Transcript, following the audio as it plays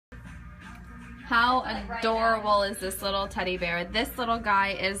How adorable is this little teddy bear? This little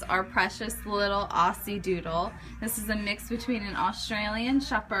guy is our precious little Aussiedoodle. This is a mix between an Australian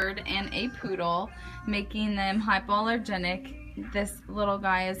Shepherd and a Poodle, making them hypoallergenic. This little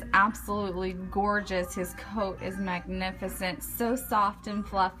guy is absolutely gorgeous. His coat is magnificent, so soft and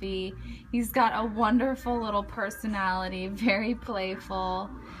fluffy. He's got a wonderful little personality, very playful.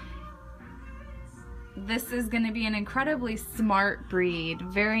 This is going to be an incredibly smart breed,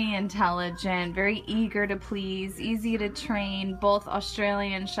 very intelligent, very eager to please, easy to train. Both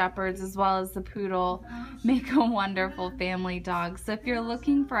Australian Shepherds as well as the Poodle make a wonderful family dog. So if you're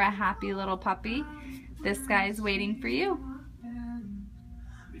looking for a happy little puppy, this guy's waiting for you.